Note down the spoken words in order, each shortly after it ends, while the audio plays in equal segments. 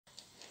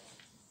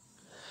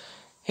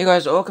Hey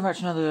guys, welcome back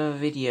to another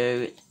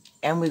video,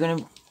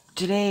 and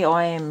today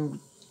I am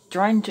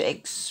trying to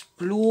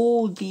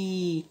explore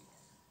the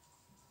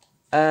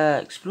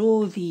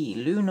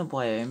lunar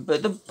biome,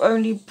 but the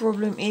only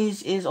problem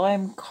is I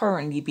am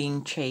currently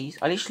being chased.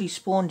 I literally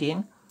spawned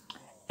in,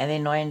 and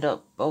then I end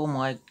up, oh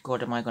my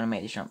god, am I gonna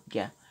make this jump?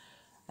 Yeah.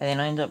 And then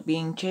I end up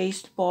being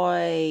chased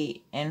by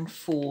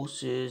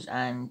enforcers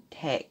and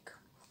tech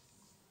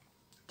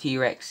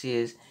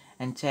T-Rexes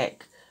and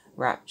tech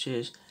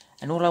raptors,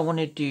 and all I want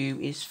to do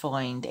is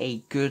find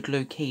a good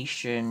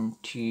location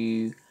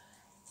to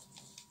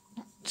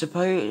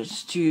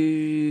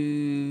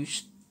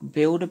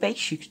build a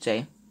base, you could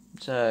say.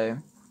 So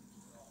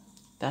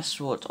that's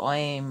what I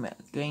am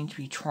going to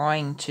be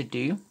trying to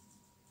do.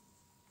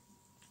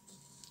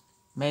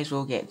 May as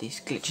well get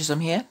these glitches on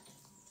here.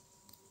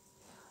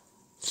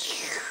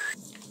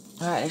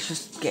 Alright, let's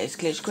just get this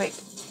glitch quick.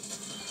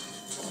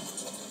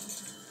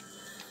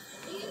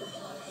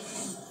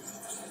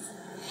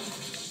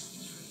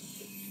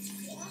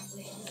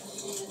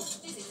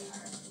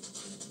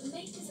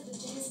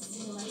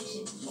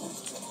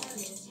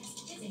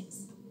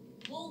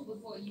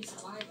 Before you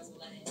survivors will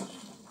let it.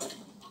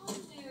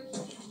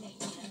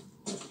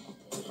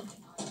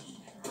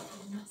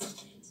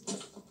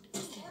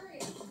 This area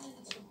turned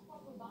into a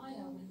proper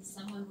biome when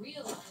someone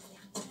realized they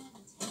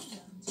can't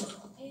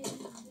take them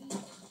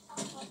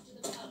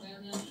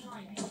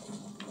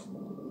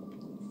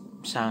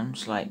to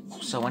Sounds like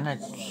someone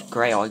had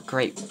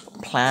great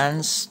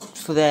plans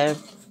for their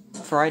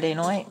Friday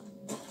night.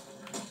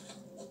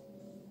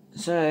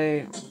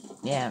 So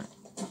yeah,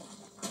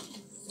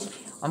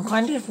 I'm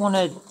kind of want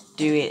to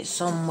do it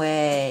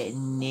somewhere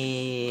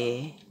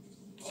near,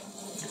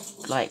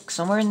 like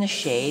somewhere in the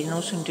shade, and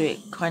also do it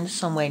kind of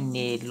somewhere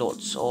near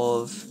lots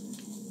of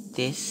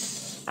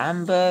this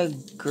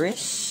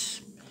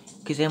ambergris,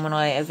 because then when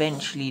I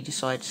eventually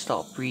decide to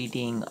start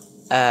breeding,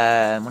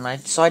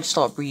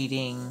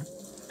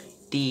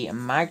 the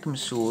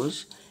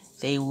magmasaurs,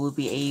 I'll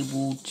be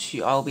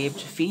able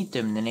to feed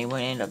them, then they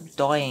won't end up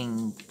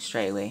dying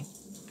straight away.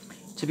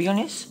 To be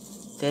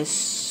honest,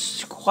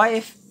 there's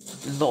quite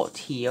a lot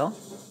here.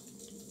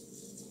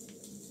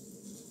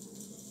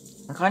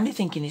 I'm kind of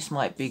thinking this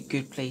might be a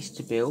good place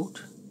to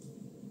build,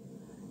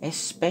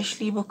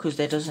 especially because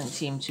there doesn't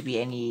seem to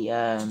be any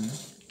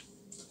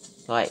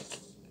like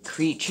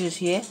creatures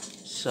here.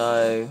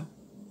 So,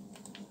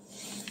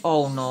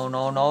 oh no,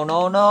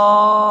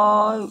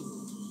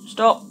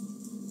 stop.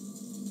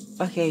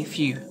 Okay,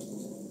 phew,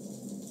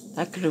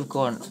 that could have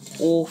gone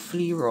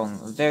awfully wrong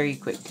very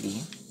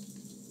quickly.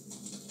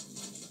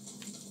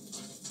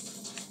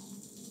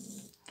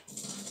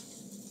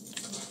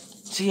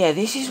 So yeah,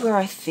 this is where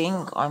I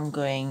think I'm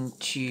going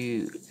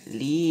to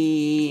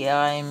leave.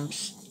 I'm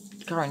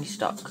currently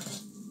stuck.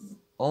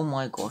 Oh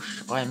my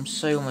gosh, I'm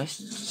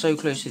almost so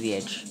close to the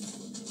edge.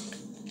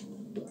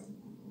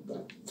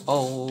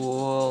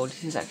 Oh,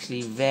 this is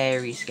actually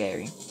very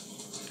scary.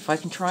 If I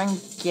can try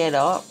and get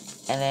up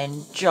and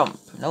then jump.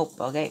 Nope,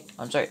 okay,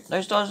 I'm sorry.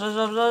 No, stop.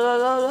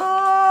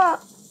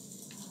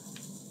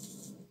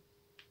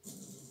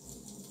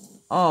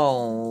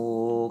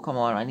 Oh, come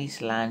on, I need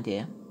to land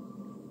here.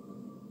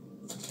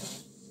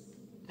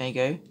 There you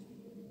go.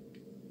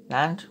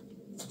 Land.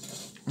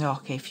 Oh,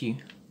 okay, phew.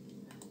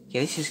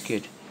 Yeah, this is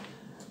good.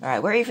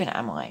 Alright, where even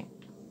am I?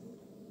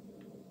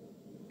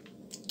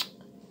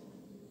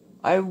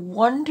 I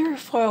wonder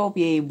if I'll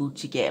be able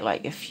to get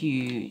like a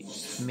few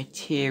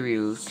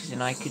materials, because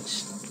then I could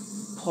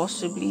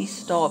possibly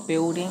start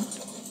building.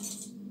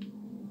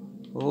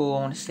 Oh, I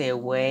want to stay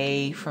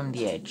away from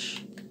the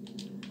edge.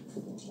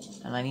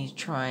 And I need to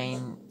try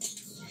and...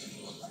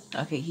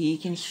 Okay,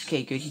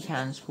 okay, good, he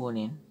can spawn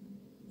in.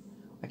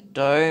 I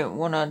don't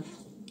want to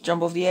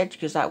jump off the edge,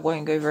 because that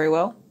won't go very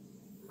well.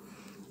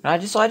 And I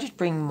decided to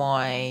bring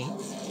my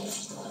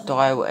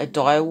a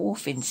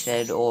direwolf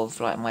instead of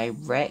like my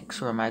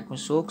Rex or a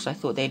magmasaur, because I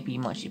thought they'd be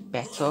much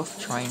better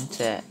for trying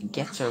to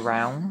get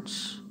around.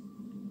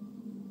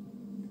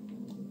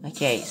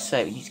 Okay,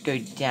 so we need to go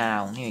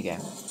down. Here we go.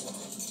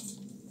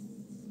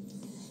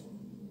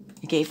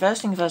 Okay,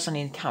 first thing first, I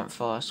need a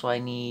campfire, so I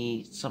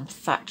need some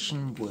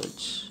thatching wood.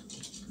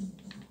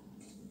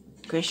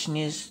 Question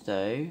is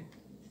though,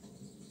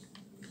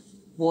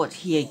 what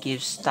here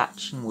gives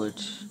thatching wood?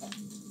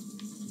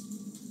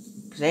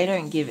 Because they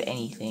don't give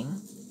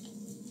anything.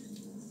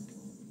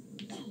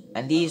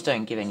 And these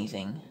don't give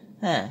anything.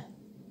 Huh.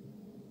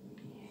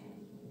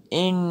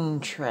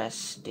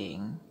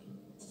 Interesting.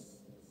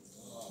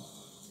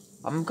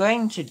 I'm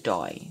going to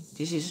die.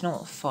 This is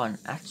not fun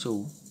at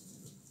all.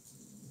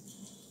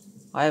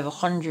 I have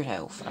 100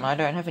 health, and I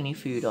don't have any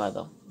food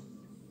either.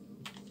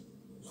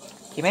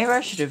 Okay, maybe I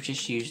should have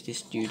just used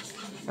this dude.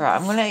 Alright,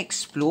 I'm gonna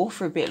explore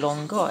for a bit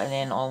longer, and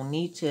then I'll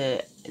need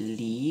to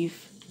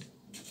leave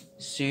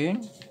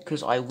soon,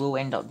 because I will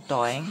end up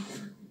dying.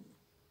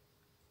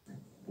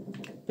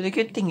 But the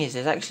good thing is,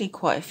 there's actually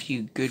quite a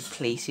few good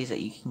places that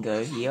you can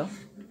go here.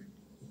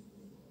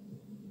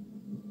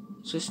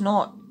 So it's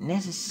not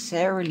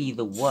necessarily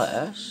the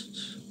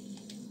worst.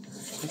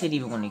 I didn't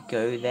even want to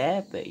go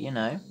there, but you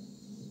know.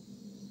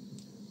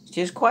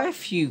 There's quite a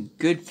few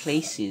good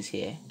places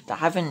here that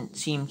haven't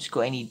seemed to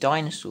got any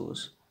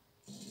dinosaurs.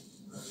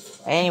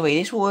 Anyway,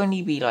 this will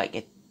only be like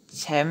a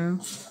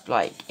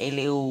like a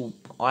little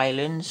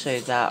island,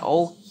 so that,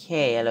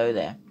 okay, hello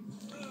there.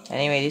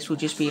 Anyway, this will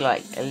just be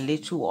like a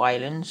little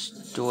island,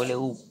 or a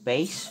little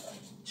base,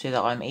 so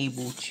that I'm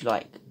able to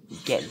like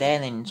get there,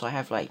 and then so I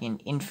have like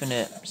an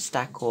infinite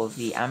stack of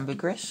the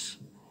ambergris,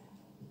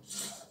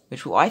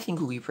 which I think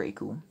will be pretty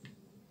cool.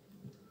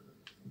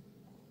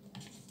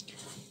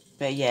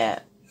 But yeah,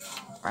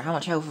 right, how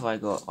much health have I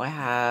got? I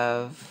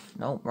have,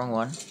 no, wrong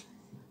one.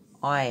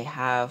 I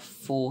have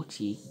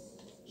 40.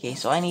 Okay,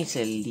 so I need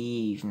to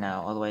leave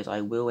now, otherwise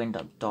I will end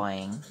up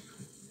dying.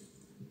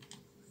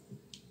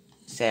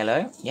 Say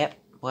hello. Yep.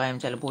 Biome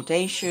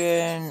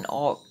teleportation,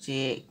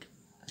 Arctic,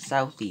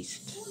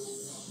 southeast.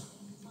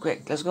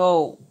 Quick, let's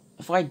go.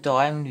 If I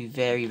die, I'm gonna be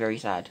very, very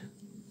sad.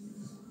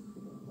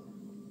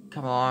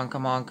 Come on,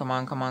 come on, come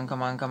on, come on,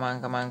 come on, come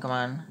on, come on, come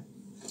on.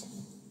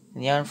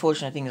 And the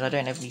unfortunate thing is I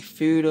don't have any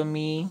food on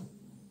me.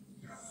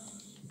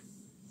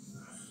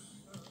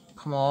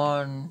 Come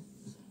on.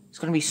 It's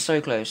gonna be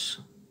so close.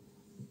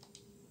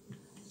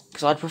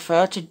 Because I'd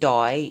prefer to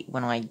die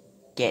when I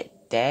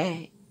get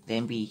there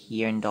than be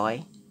here and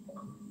die.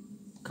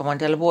 Come on,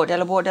 teleport,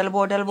 teleport,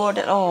 teleport, teleport.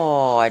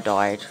 Oh, I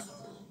died.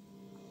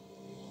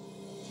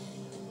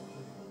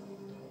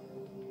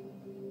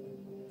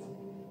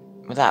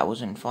 Well, that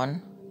wasn't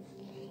fun.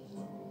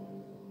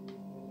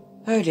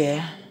 Oh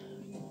dear.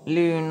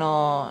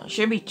 Lunar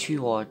shouldn't be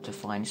too hard to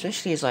find,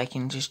 especially as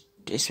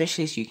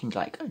you can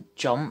like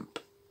jump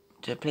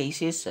to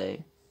places,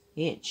 so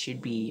it should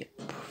be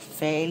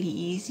fairly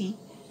easy,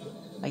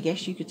 I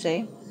guess you could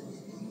say.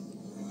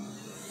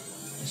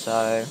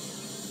 So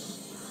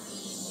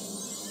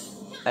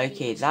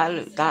okay,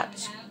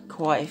 that's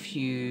quite a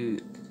few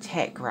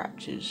tech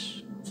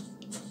raptors.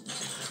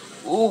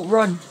 Oh,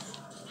 run!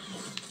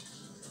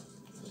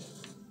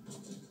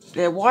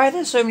 Why are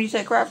there so many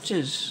tech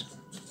raptors?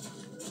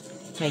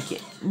 Make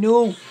it.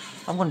 No!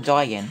 I'm gonna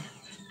die again.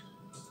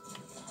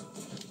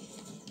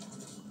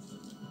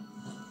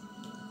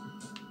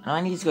 And I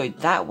need to go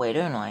that way,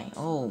 don't I?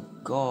 Oh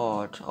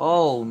god.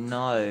 Oh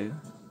no.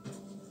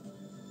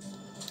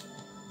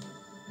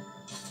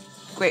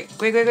 Quick,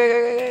 quick, quick, quick,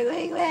 quick, quick,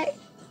 quick, quick.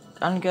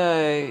 I'm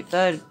gonna go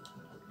third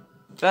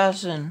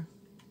person.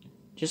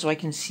 Just so I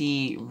can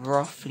see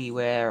roughly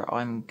where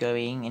I'm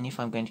going and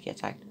if I'm going to get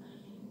attacked.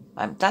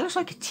 That looks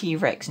like a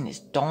T-Rex and it's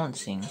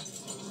dancing.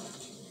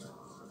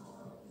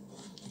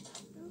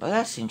 But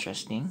that's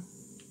interesting.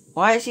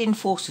 Why is the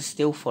enforcer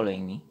still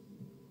following me?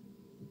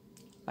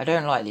 I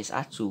don't like this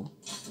at all.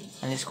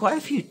 And there's quite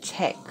a few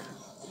tech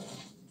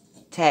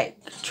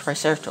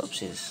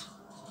triceratopses.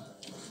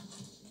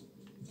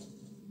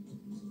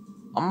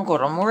 Oh my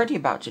god, I'm already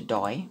about to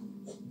die.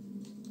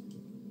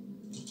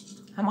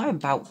 Am I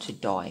about to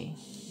die?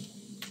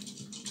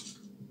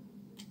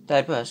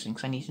 Third person,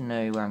 because I need to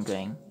know where I'm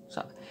going.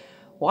 So,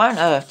 why on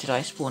earth did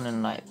I spawn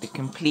on like the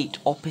complete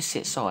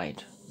opposite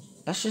side?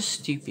 That's just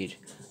stupid.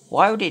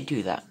 Why would it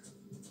do that?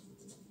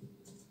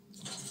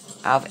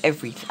 Oh,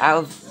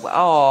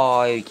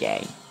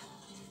 okay.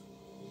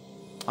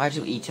 I had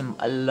to eat them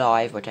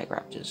alive by tech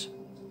raptors.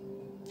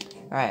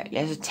 Alright,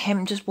 let's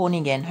attempt to spawn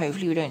again.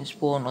 Hopefully we don't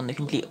spawn on the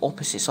complete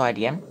opposite side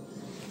again.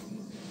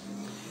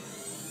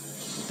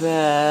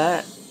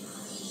 But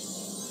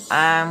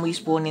we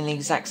spawn in the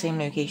exact same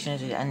location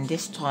as it, and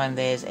this time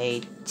there's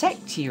a tech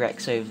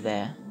T-Rex over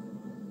there.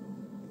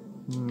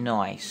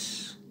 Nice.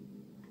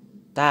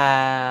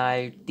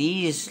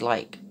 These,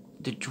 like,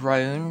 the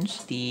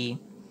drones, the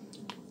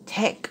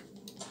tech...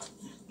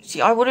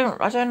 See, I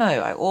don't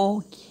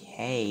know.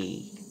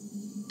 Okay.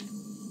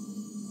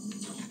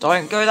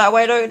 Don't go that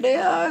way, don't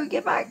do.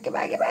 Get back, get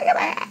back, get back, get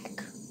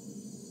back.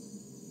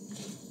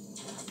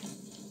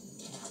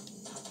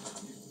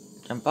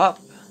 Jump up.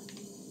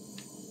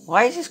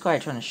 Why is this guy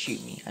trying to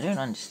shoot me? I don't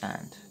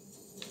understand.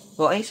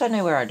 Well, at least I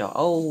know where I died.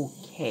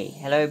 Okay.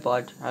 Hello,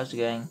 bud. How's it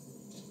going?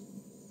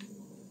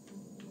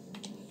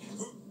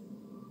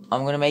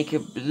 I'm gonna make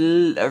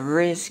a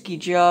risky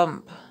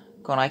jump.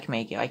 Go on, I can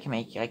make it. I can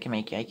make it. I can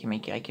make it. I can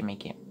make it. I can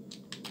make it.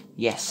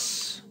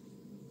 Yes.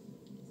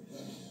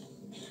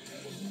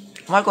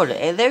 Oh my god,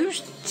 are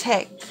those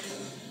tech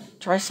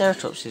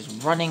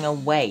triceratopses running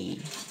away?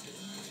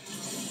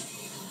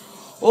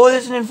 Oh,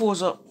 there's an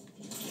enforcer.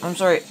 I'm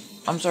sorry.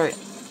 I'm sorry.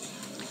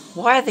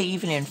 Why are they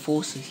even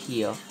enforcers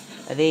here?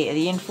 Are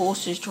the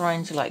enforcers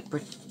trying to like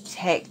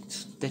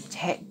protect the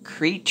tech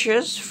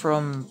creatures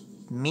from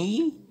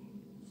me?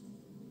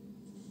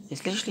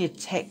 It's literally a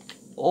tech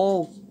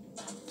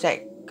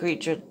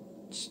creature,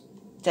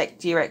 tech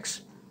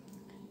T-Rex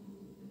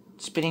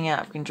spinning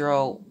out of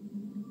control.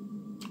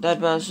 Third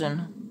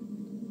person.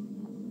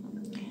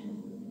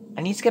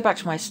 I need to get back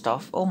to my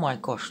stuff. Oh my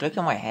gosh, look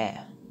at my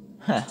hair.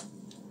 Huh.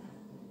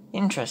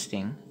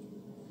 Interesting.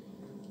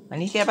 I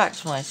need to get back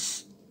to my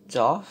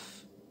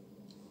stuff.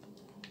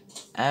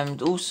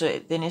 And also,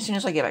 then as soon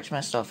as I get back to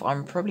my stuff,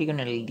 I'm probably going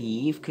to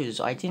leave because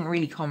I didn't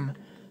really come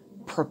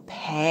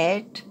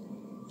prepared,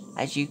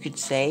 as you could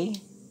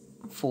say,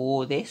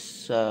 for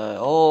this.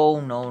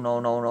 Oh, no, no,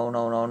 no, no,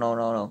 no, no, no,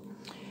 no, no.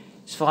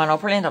 It's fine, I'll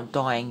probably end up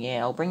dying,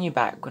 yeah. I'll bring you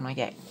back when I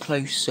get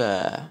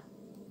closer.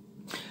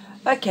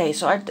 Okay,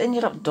 so I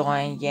ended up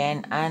dying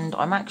again, and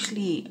I'm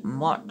actually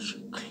much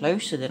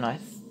closer than I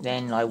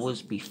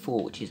was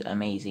before, which is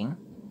amazing.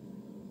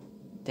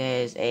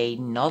 There's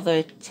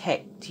another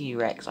tech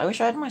T-Rex. I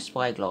wish I had my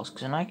spyglass,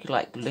 because then I could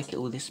like look at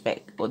all the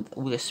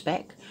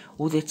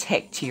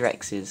tech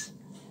T-Rexes.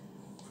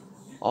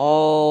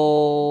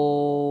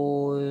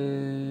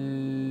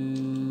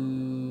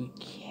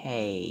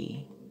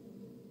 Okay.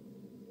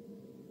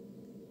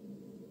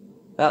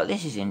 Well,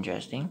 this is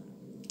interesting.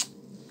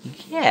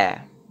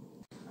 Yeah.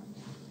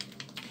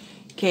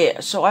 Okay,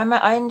 so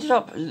I ended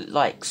up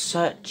like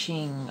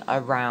searching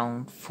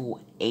around for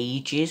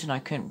ages and I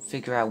couldn't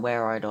figure out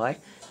where I died.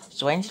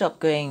 So I ended up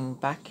going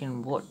back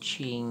and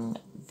watching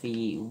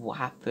what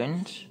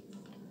happened,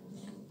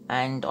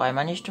 and I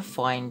managed to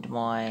find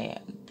my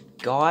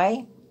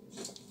guy,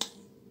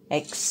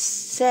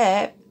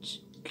 except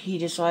he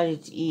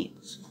decided to eat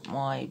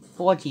my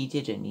body,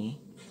 didn't he?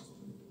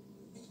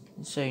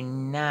 And so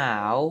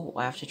now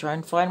I have to try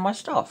and find my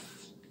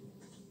stuff,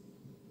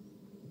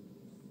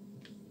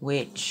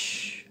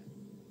 which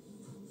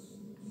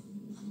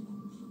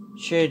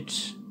should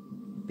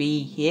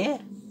be here,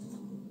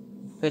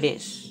 but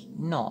it's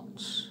not.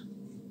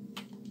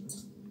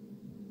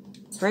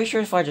 Pretty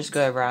sure if I just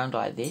go around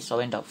like this, I'll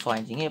end up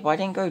finding it, but I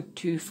didn't go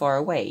too far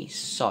away,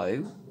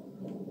 so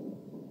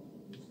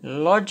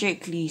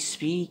logically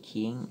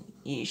speaking,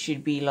 it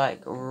should be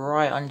like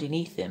right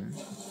underneath him.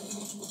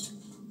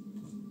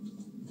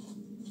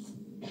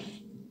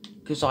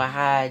 Because I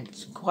had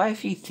quite a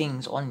few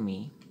things on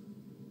me.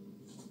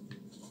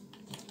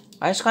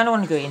 I just kind of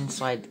want to go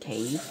inside the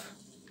cave.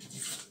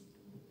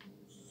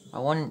 I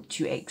want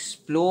to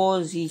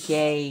explore the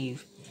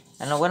cave.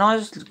 And when I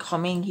was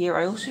coming here,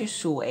 I also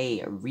saw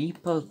a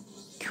Reaper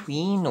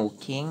Queen or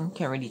King.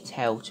 Can't really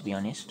tell, to be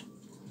honest.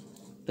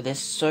 But there's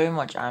so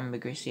much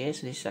ambergris here,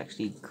 so this is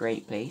actually a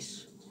great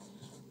place.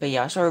 But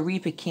yeah, I saw a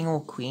Reaper King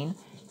or Queen.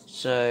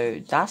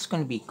 So that's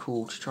going to be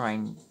cool to try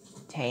and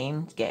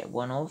tame, to get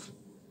one of.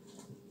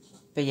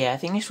 But yeah, I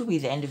think this will be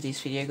the end of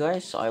this video,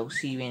 guys. So I will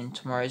see you in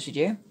tomorrow's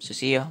video. So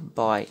see ya,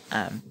 bye,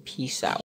 and peace out.